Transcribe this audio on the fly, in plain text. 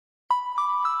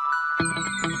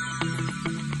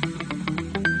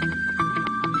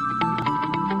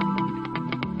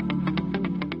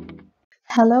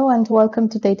Hello and welcome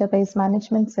to Database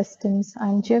Management Systems.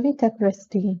 I'm Jyovi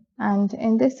Risti, and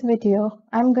in this video,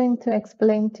 I'm going to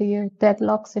explain to you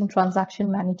deadlocks in transaction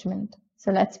management.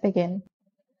 So let's begin.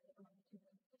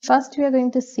 First, we are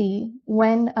going to see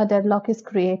when a deadlock is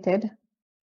created.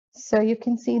 So you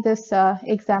can see this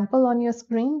example on your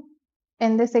screen.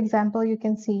 In this example, you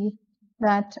can see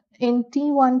that in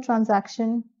T1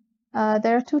 transaction,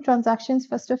 there are two transactions,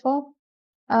 first of all,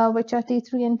 which are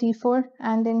T3 and T4.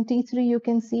 And in T3, you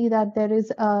can see that there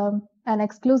is an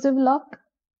exclusive lock.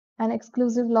 An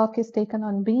exclusive lock is taken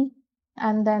on B,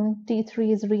 and then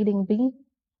T3 is reading B,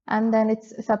 and then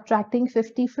it's subtracting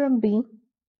 50 from B,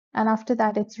 and after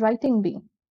that it's writing B.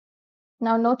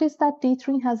 Now notice that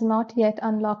T3 has not yet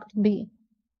unlocked B,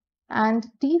 and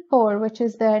T4, which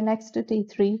is there next to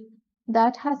T3,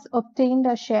 that has obtained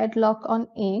a shared lock on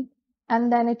A,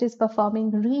 and then it is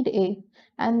performing read A,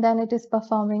 and then it is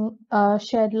performing a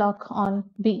shared lock on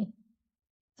B.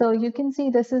 So you can see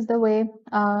this is the way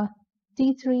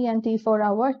T3 and T4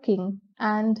 are working,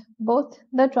 and both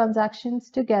the transactions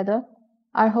together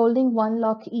are holding one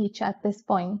lock each at this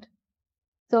point.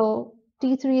 So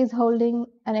T3 is holding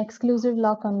an exclusive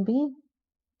lock on B,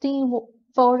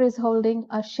 T4 is holding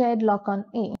a shared lock on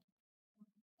A.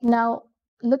 Now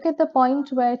look at the point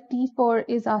where T4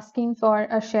 is asking for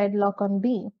a shared lock on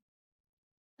B,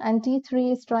 and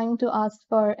T3 is trying to ask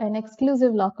for an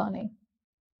exclusive lock on A.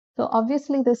 So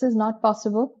obviously this is not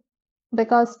possible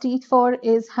because T4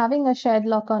 is having a shared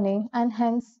lock on A, and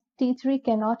hence T3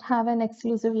 cannot have an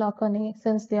exclusive lock on A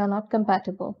since they are not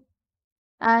compatible.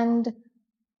 And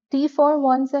T4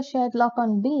 wants a shared lock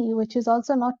on B, which is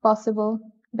also not possible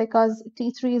because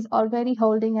T3 is already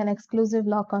holding an exclusive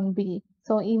lock on B.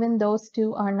 So even those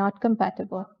two are not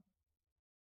compatible.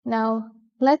 Now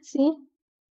let's see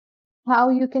how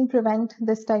you can prevent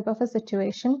this type of a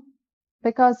situation,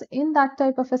 because in that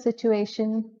type of a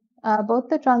situation, both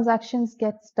the transactions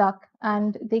get stuck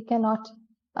and they cannot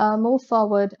move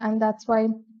forward, and that's why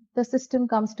the system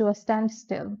comes to a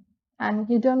standstill, and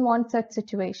you don't want such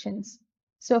situations.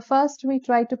 So first we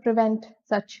try to prevent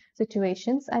such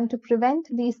situations, and to prevent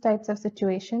these types of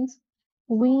situations,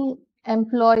 we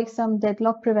employ some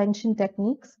deadlock prevention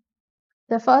techniques.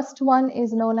 The first one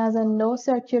is known as a no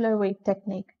circular wait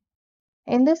technique.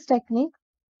 In this technique,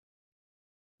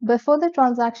 before the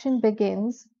transaction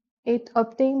begins, it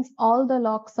obtains all the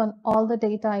locks on all the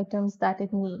data items that it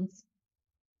needs.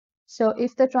 So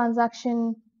if the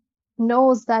transaction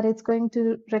knows that it's going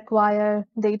to require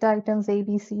data items A,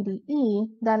 B, C, D, E,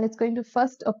 then it's going to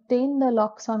first obtain the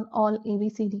locks on all A, B,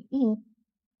 C, D, E,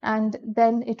 and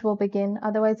then it will begin.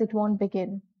 Otherwise, it won't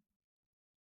begin.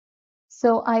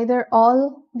 So either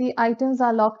all the items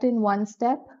are locked in one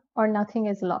step or nothing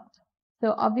is locked.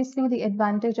 So obviously the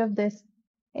advantage of this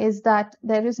is that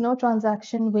there is no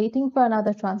transaction waiting for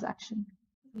another transaction.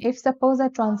 If suppose a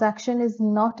transaction is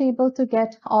not able to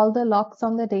get all the locks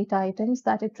on the data items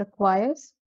that it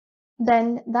requires,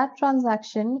 then that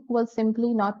transaction will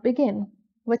simply not begin,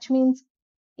 which means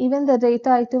even the data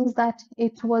items that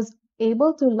it was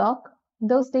able to lock,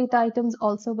 those data items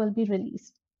also will be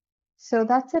released. So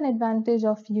that's an advantage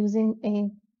of using a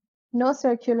no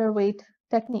circular wait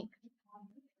technique.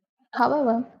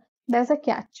 However, there's a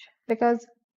catch, because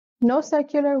no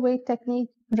circular wait technique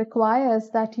requires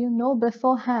that you know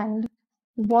beforehand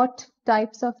what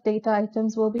types of data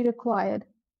items will be required.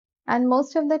 And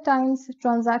most of the times,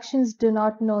 transactions do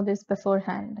not know this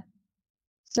beforehand.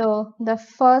 So the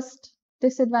first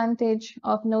disadvantage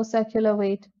of no circular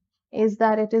wait is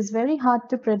that it is very hard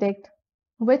to predict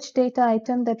which data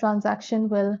item the transaction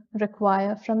will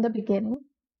require from the beginning.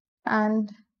 And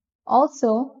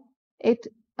also, it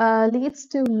leads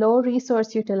to low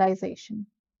resource utilization,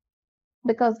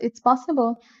 because it's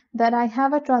possible that I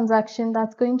have a transaction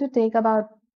that's going to take about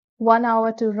 1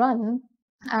 hour to run,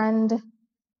 and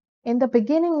in the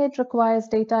beginning it requires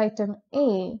data item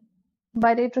A,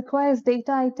 but it requires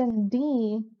data item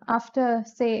D after,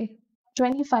 say,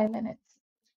 25 minutes.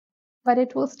 But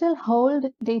it will still hold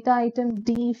data item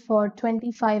D for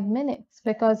 25 minutes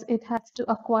because it has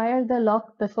to acquire the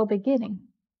lock before beginning.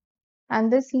 And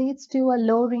this leads to a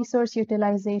low resource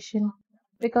utilization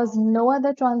because no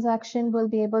other transaction will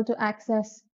be able to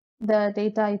access the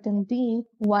data item D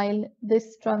while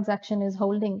this transaction is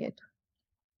holding it.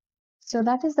 So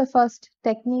that is the first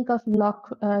technique of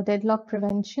deadlock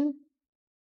prevention.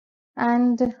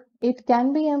 And it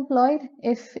can be employed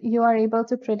if you are able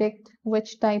to predict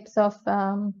which types of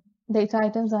data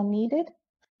items are needed.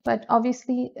 But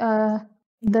obviously,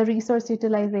 the resource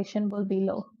utilization will be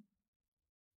low.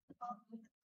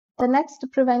 The next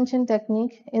prevention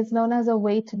technique is known as a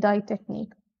wait die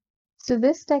technique. So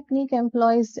this technique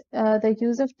employs the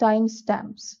use of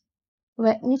timestamps,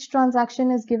 where each transaction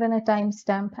is given a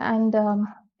timestamp, and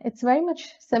it's very much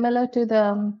similar to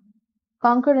the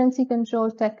concurrency control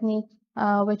technique,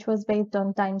 which was based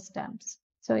on timestamps.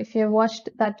 So if you watched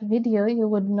that video, you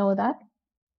would know that,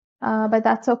 but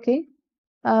that's okay.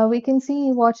 We can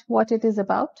see what it is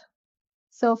about.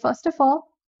 So first of all,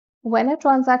 when a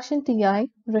transaction Ti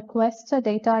requests a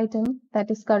data item that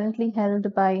is currently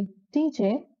held by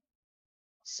Tj,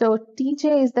 so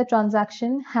Tj is the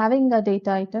transaction having a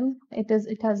data item.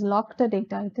 It has locked a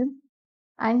data item,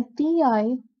 and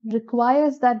Ti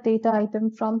requires that data item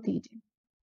from Tj.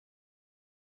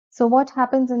 So what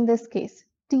happens in this case?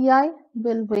 Ti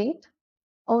will wait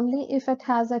only if it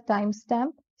has a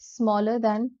timestamp smaller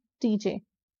than Tj.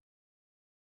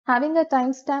 Having a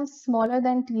timestamp smaller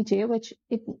than Tj, which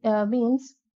it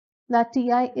means that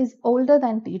Ti is older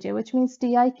than Tj, which means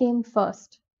Ti came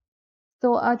first.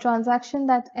 So a transaction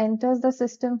that enters the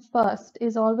system first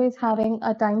is always having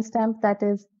a timestamp that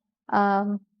is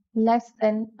less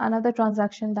than another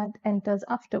transaction that enters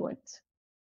afterwards.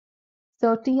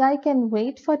 So Ti can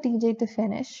wait for Tj to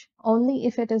finish only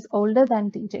if it is older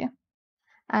than Tj,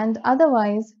 and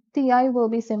otherwise Ti will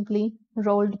be simply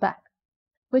rolled back,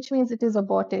 which means it is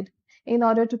aborted in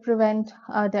order to prevent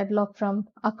a deadlock from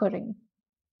occurring.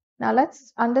 Now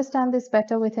let's understand this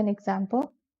better with an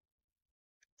example.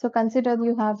 So consider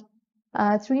you have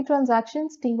three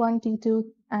transactions, T1, T2,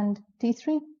 and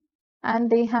T3, and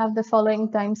they have the following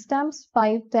timestamps,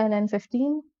 5, 10, and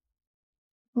 15.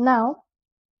 Now,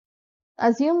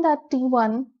 assume that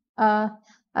T2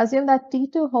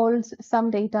 holds some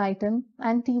data item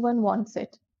and T1 wants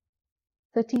it.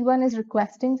 So T1 is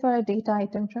requesting for a data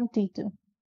item from T2.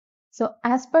 So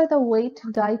as per the wait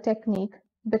die technique,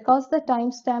 because the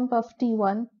timestamp of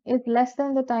T1 is less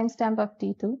than the timestamp of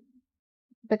T2,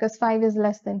 because 5 is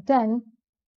less than 10,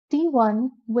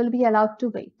 T1 will be allowed to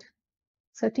wait.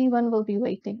 So T1 will be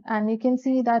waiting. And you can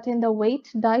see that in the wait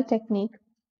die technique,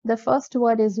 the first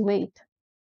word is wait.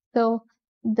 So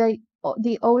the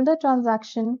older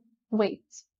transaction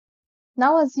waits.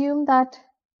 Now assume that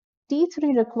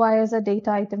T3 requires a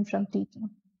data item from T2.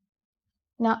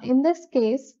 Now in this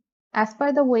case, as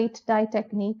per the wait die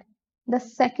technique, the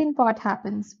second part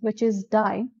happens, which is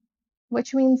die,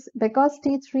 which means because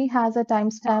T3 has a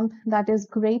timestamp that is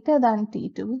greater than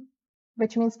T2,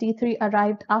 which means T3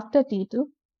 arrived after T2,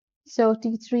 so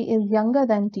T3 is younger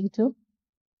than T2,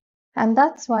 and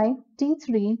that's why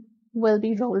T3 will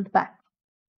be rolled back.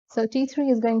 So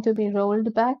T3 is going to be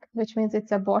rolled back, which means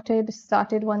it's aborted,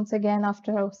 started once again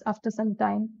after some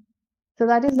time. So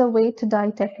that is the wait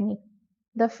die technique.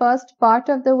 The first part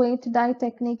of the wait die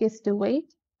technique is to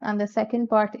wait, and the second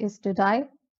part is to die.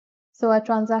 So a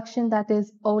transaction that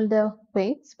is older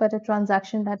waits, but a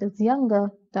transaction that is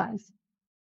younger dies.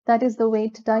 That is the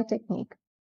wait die technique.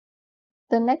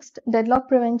 The next deadlock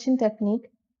prevention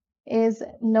technique is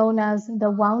known as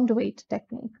the wound wait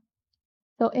technique.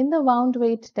 So in the wound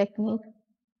wait technique,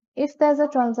 if there's a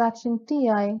transaction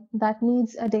Ti that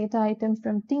needs a data item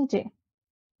from Tj,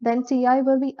 then Ti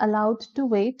will be allowed to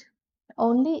wait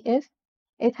only if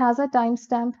it has a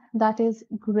timestamp that is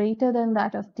greater than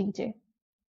that of Tj.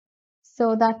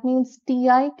 So that means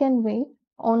Ti can wait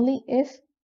only if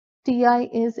Ti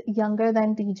is younger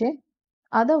than Tj.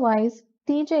 Otherwise,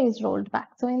 Tj is rolled back.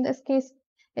 So in this case,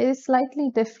 it is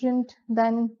slightly different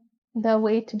than the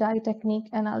wait die technique,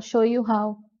 and I'll show you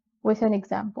how with an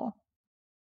example.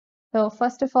 So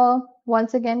first of all,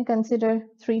 once again, consider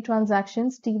three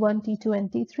transactions, T1, T2, and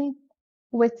T3,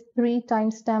 with three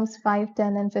timestamps 5,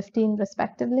 10, and 15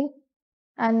 respectively.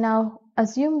 And now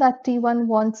assume that T1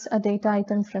 wants a data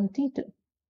item from T2.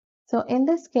 So in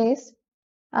this case,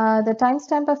 the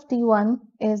timestamp of T1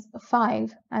 is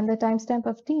 5 and the timestamp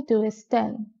of T2 is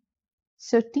 10.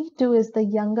 So T2 is the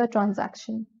younger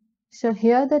transaction. So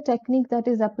here the technique that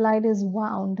is applied is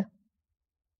wound.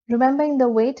 Remember, in the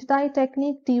wait die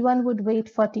technique, T1 would wait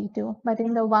for T2, but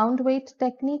in the wound wait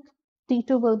technique,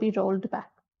 T2 will be rolled back.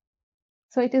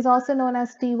 So it is also known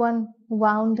as T1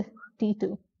 wound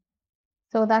T2.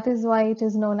 So that is why it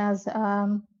is known as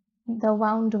the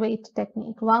wound wait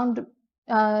technique. Wound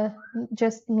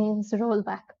just means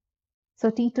rollback. So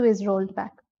T2 is rolled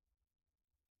back.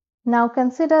 Now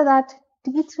consider that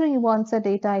T3 wants a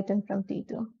data item from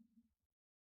T2.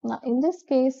 Now in this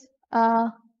case,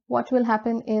 what will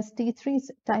happen is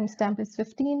T3's timestamp is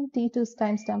 15, T2's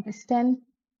timestamp is 10.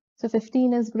 So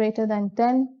 15 is greater than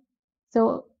 10.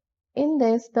 So in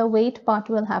this, the wait part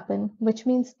will happen, which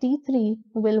means T3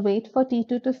 will wait for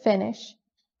T2 to finish,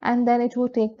 and then it will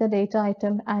take the data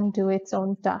item and do its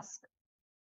own task.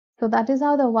 So that is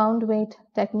how the wound wait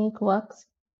technique works.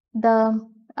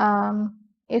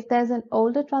 if there's an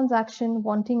older transaction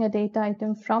wanting a data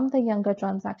item from the younger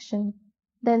transaction,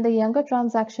 then the younger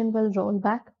transaction will roll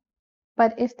back.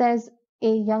 But if there's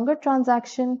a younger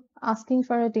transaction asking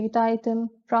for a data item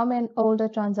from an older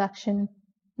transaction,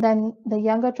 then the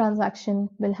younger transaction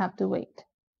will have to wait.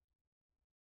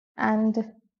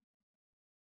 And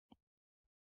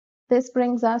this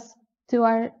brings us to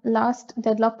our last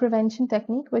deadlock prevention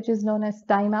technique, which is known as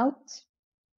timeouts.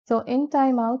 So in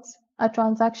timeouts, a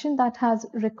transaction that has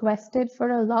requested for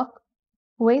a lock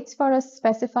waits for a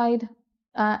specified,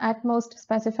 at most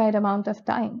specified amount of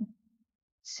time.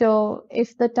 So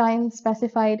if the time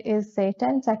specified is, say,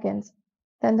 10 seconds,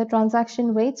 then the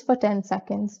transaction waits for 10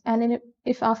 seconds. And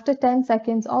if after 10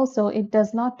 seconds also it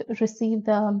does not receive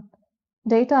the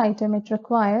data item it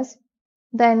requires,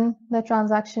 then the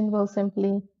transaction will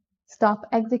simply stop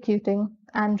executing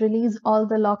and release all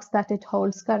the locks that it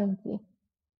holds currently.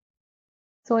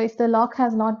 So if the lock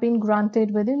has not been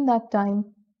granted within that time,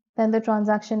 then the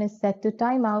transaction is set to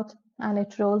timeout and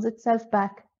it rolls itself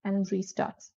back and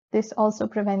restarts. This also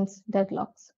prevents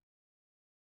deadlocks.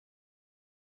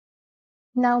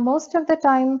 Now, most of the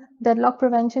time, deadlock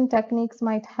prevention techniques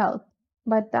might help,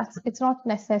 but it's not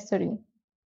necessary.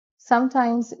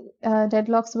 Sometimes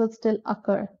deadlocks will still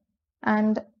occur,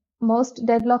 and most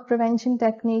deadlock prevention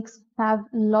techniques have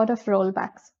a lot of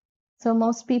rollbacks. So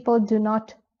most people do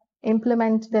not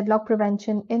implement deadlock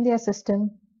prevention in their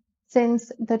system,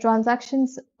 since the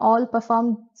transactions all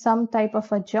perform some type of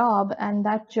a job, and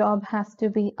that job has to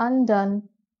be undone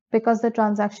because the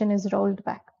transaction is rolled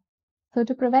back. So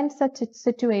to prevent such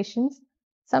situations,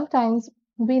 sometimes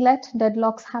we let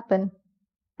deadlocks happen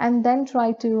and then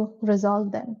try to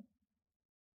resolve them.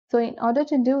 So in order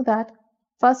to do that,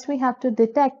 first we have to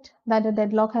detect that a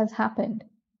deadlock has happened.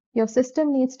 Your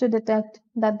system needs to detect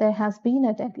that there has been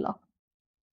a deadlock.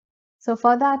 So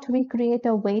for that, we create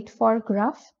a wait for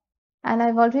graph. And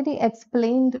I've already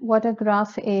explained what a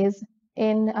graph is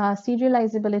in a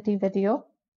serializability video.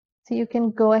 So you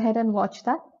can go ahead and watch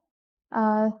that.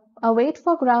 A wait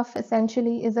for graph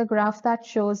essentially is a graph that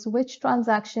shows which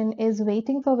transaction is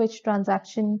waiting for which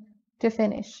transaction to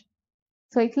finish.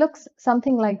 So it looks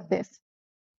something like this.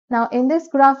 Now in this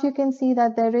graph, you can see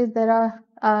that there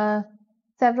are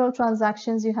several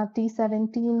transactions. You have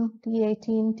T17,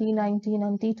 T18, T19,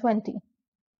 and T20.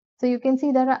 So you can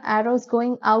see there are arrows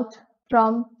going out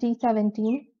from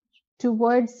T17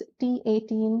 towards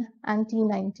T18 and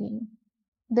T19.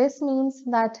 This means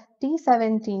that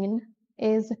T17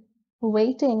 is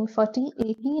waiting for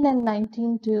T18 and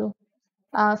 19 to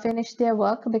finish their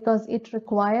work because it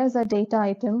requires a data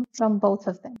item from both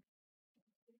of them.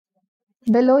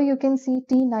 Below you can see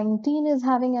T19 is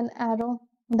having an arrow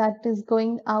that is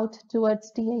going out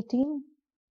towards T18.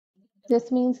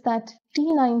 This means that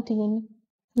T19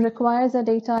 requires a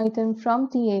data item from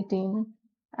T18,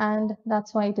 and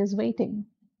that's why it is waiting.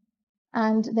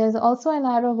 And there's also an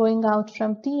arrow going out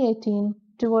from T18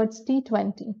 towards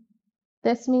T20.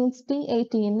 This means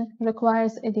T18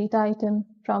 requires a data item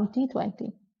from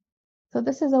T20. So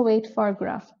this is a wait for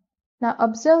graph. Now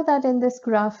observe that in this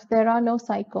graph, there are no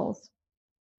cycles.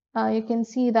 You can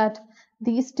see that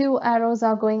these two arrows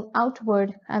are going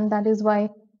outward, and that is why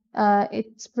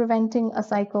it's preventing a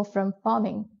cycle from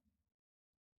forming.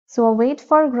 So a wait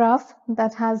for graph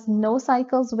that has no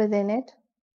cycles within it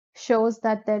shows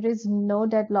that there is no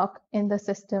deadlock in the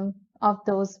system of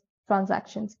those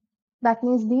transactions. That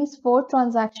means these four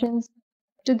transactions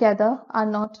together are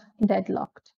not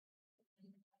deadlocked.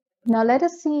 Now let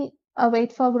us see a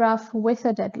wait for graph with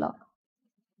a deadlock.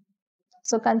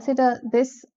 So consider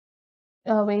this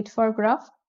wait for graph.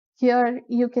 Here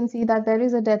you can see that there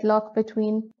is a deadlock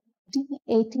between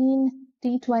T18,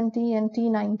 T20, and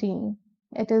T19.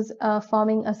 It is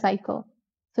forming a cycle.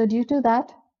 So due to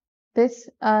that, this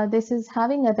is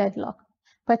having a deadlock.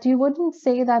 But you wouldn't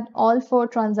say that all four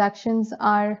transactions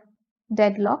are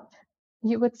deadlocked.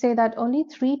 You would say that only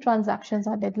 3 transactions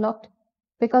are deadlocked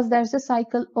because there's a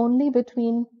cycle only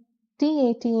between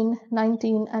T18,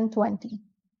 19, and 20.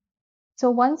 So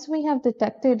once we have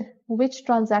detected which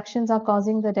transactions are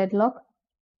causing the deadlock,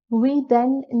 we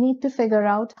then need to figure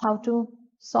out how to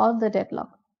solve the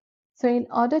deadlock. So in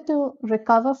order to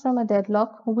recover from a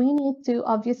deadlock, we need to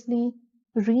obviously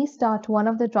restart one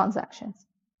of the transactions.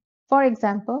 For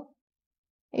example,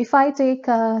 if I take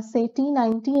say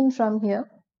T19 from here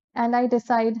and I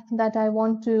decide that I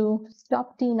want to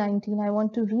stop T19, I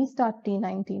want to restart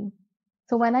T19.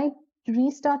 So when I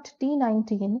restart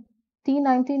T19,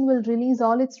 T19 will release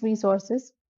all its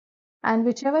resources, and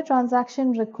whichever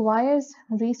transaction requires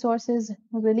resources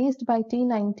released by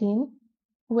T19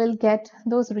 will get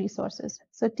those resources.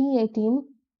 So T18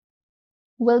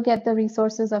 will get the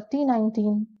resources of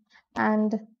T19,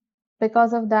 and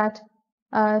because of that,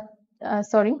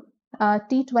 T20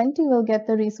 will get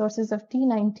the resources of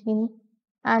T19,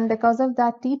 and because of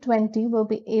that, T20 will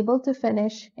be able to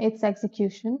finish its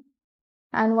execution.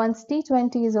 And once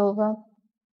T20 is over,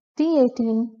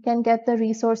 T18 can get the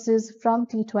resources from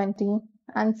T20,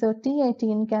 and so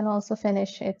T18 can also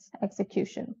finish its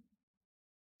execution.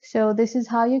 So this is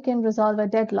how you can resolve a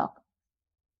deadlock.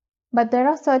 But there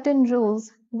are certain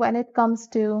rules when it comes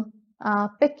to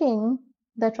picking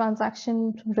the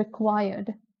transaction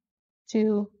required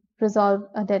to resolve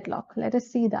a deadlock. Let us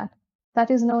see that.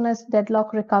 That is known as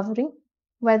deadlock recovery,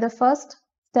 where the first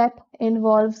step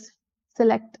involves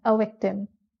select a victim.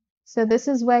 So this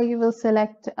is where you will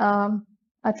select a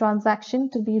transaction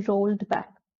to be rolled back.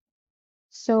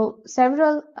 So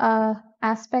several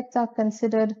aspects are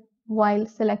considered while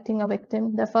selecting a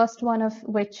victim. The first one of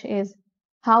which is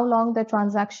how long the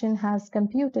transaction has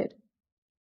computed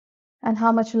and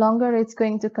how much longer it's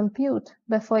going to compute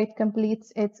before it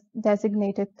completes its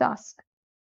designated task.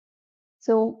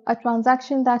 So a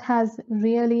transaction that has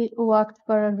really worked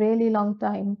for a really long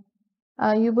time,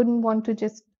 you wouldn't want to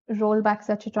just roll back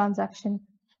such a transaction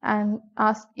and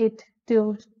ask it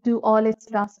to do all its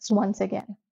tasks once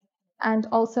again. And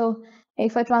also,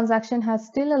 if a transaction has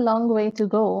still a long way to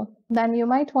go, then you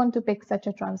might want to pick such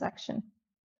a transaction.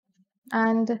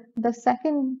 And the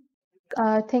second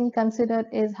thing considered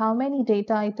is how many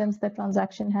data items the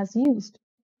transaction has used.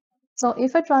 So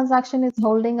if a transaction is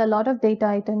holding a lot of data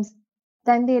items,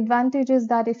 then the advantage is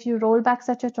that if you roll back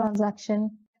such a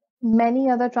transaction, many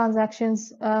other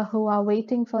transactions who are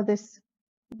waiting for this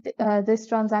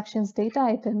transaction's data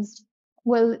items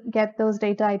will get those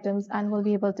data items and will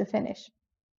be able to finish.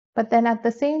 But then at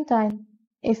the same time,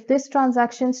 if this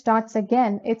transaction starts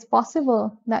again, it's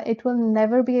possible that it will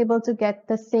never be able to get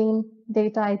the same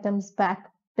data items back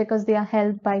because they are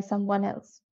held by someone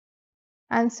else.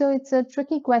 And so it's a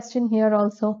tricky question here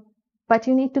also, but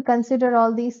you need to consider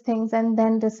all these things and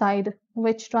then decide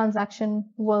which transaction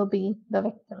will be the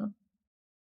victim.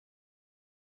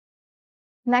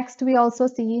 Next, we also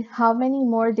see how many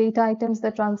more data items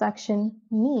the transaction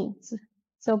needs.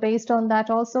 So based on that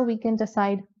also, we can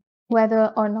decide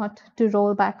whether or not to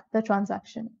roll back the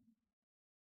transaction.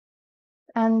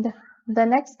 And the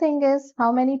next thing is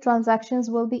how many transactions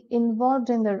will be involved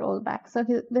in the rollback. So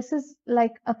this is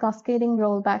like a cascading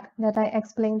rollback that I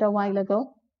explained a while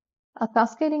ago. A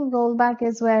cascading rollback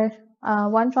is where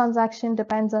one transaction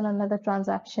depends on another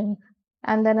transaction,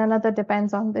 and then another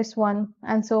depends on this one.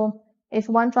 And so if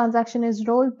one transaction is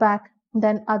rolled back,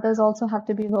 then others also have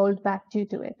to be rolled back due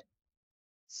to it.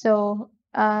 So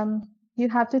you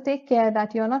have to take care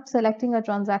that you're not selecting a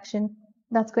transaction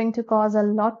that's going to cause a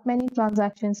lot many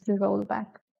transactions to roll back.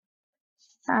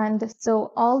 And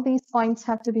so all these points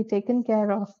have to be taken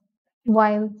care of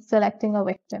while selecting a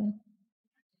victim.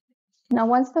 Now,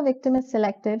 once the victim is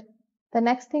selected, the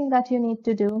next thing that you need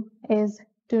to do is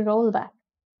to roll back.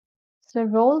 So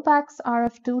rollbacks are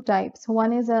of two types.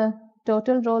 One is a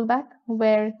total rollback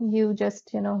where you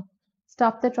just,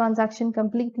 stop the transaction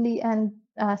completely and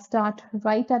start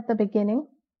right at the beginning.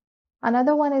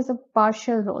 Another one is a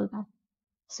partial rollback.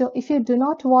 So if you do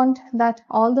not want that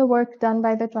all the work done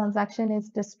by the transaction is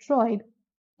destroyed,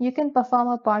 you can perform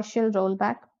a partial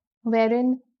rollback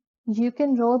wherein you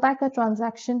can roll back a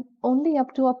transaction only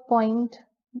up to a point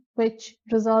which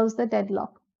resolves the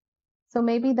deadlock. So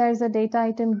maybe there's a data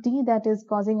item D that is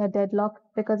causing a deadlock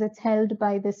because it's held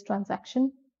by this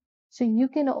transaction. So you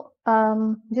can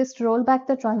just roll back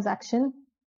the transaction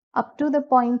up to the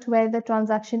point where the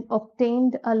transaction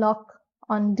obtained a lock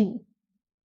on D.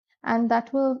 And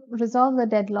that will resolve the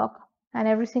deadlock and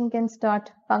everything can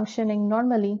start functioning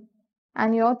normally.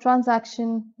 And your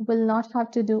transaction will not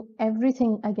have to do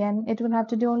everything again. It will have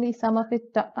to do only some of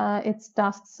its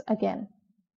tasks again.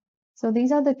 So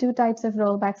these are the two types of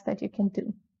rollbacks that you can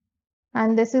do.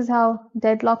 And this is how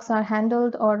deadlocks are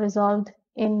handled or resolved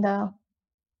in the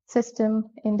system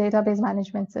in database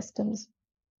management systems.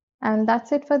 And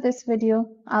that's it for this video.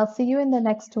 I'll see you in the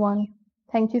next one.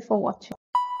 Thank you for watching.